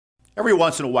Every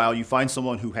once in a while, you find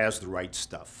someone who has the right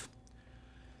stuff.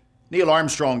 Neil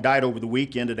Armstrong died over the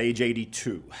weekend at age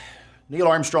 82. Neil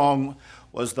Armstrong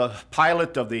was the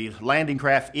pilot of the landing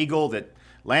craft Eagle that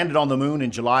landed on the moon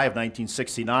in July of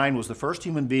 1969, was the first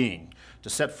human being to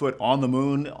set foot on the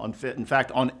moon, in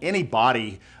fact, on any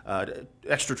body,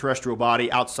 extraterrestrial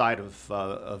body outside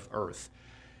of Earth.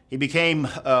 He became,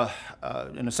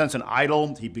 in a sense, an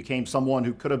idol. He became someone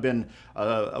who could have been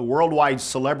a worldwide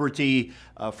celebrity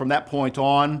from that point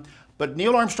on. But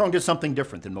Neil Armstrong did something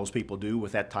different than most people do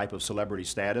with that type of celebrity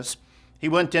status. He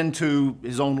went into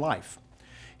his own life.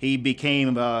 He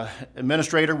became an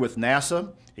administrator with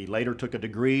NASA. He later took a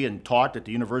degree and taught at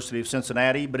the University of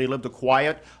Cincinnati, but he lived a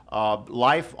quiet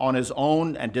life on his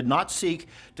own and did not seek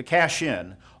to cash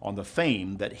in on the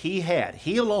fame that he had,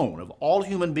 he alone, of all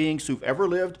human beings who've ever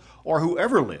lived or who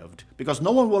ever lived, because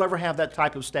no one will ever have that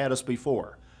type of status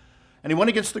before. And he went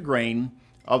against the grain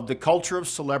of the culture of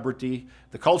celebrity,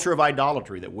 the culture of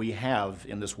idolatry that we have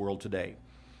in this world today.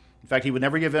 In fact, he would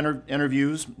never give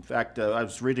interviews. In fact, I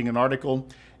was reading an article,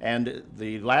 and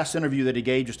the last interview that he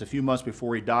gave just a few months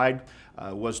before he died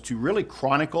was to really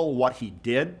chronicle what he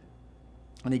did.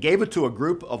 And he gave it to a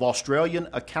group of Australian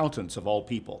accountants, of all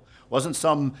people. Wasn't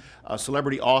some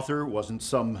celebrity author, wasn't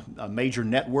some major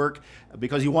network,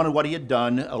 because he wanted what he had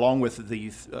done, along with the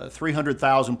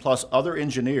 300,000 plus other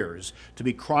engineers, to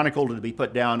be chronicled and to be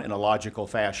put down in a logical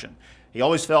fashion. He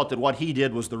always felt that what he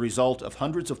did was the result of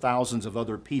hundreds of thousands of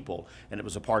other people, and it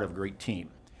was a part of a great team.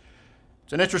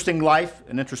 It's an interesting life,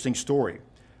 an interesting story.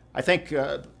 I think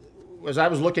as I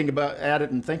was looking at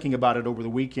it and thinking about it over the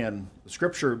weekend, the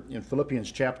scripture in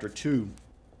Philippians chapter 2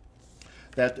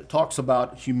 that talks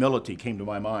about humility came to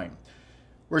my mind,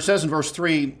 where it says in verse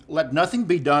 3, "Let nothing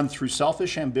be done through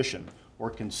selfish ambition or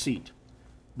conceit,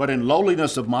 but in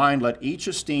lowliness of mind let each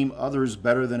esteem others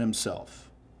better than himself.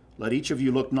 Let each of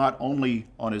you look not only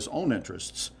on his own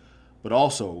interests, but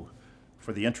also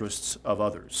for the interests of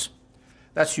others."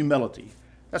 That's humility.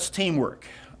 That's teamwork.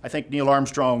 I think Neil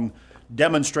Armstrong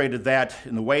demonstrated that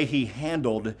in the way he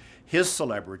handled his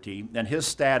celebrity and his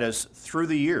status through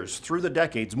the years, through the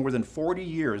decades, more than 40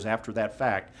 years after that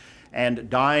fact, and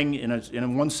dying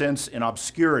in one sense in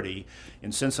obscurity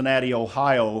in Cincinnati,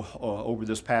 Ohio over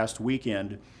this past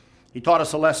weekend. He taught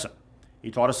us a lesson.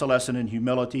 He taught us a lesson in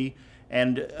humility,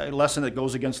 and a lesson that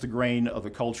goes against the grain of the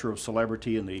culture of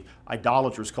celebrity and the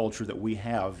idolatrous culture that we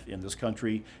have in this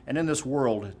country and in this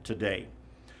world today.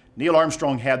 Neil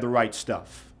Armstrong had the right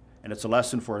stuff, and it's a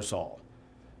lesson for us all.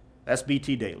 That's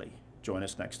BT Daily. Join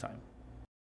us next time.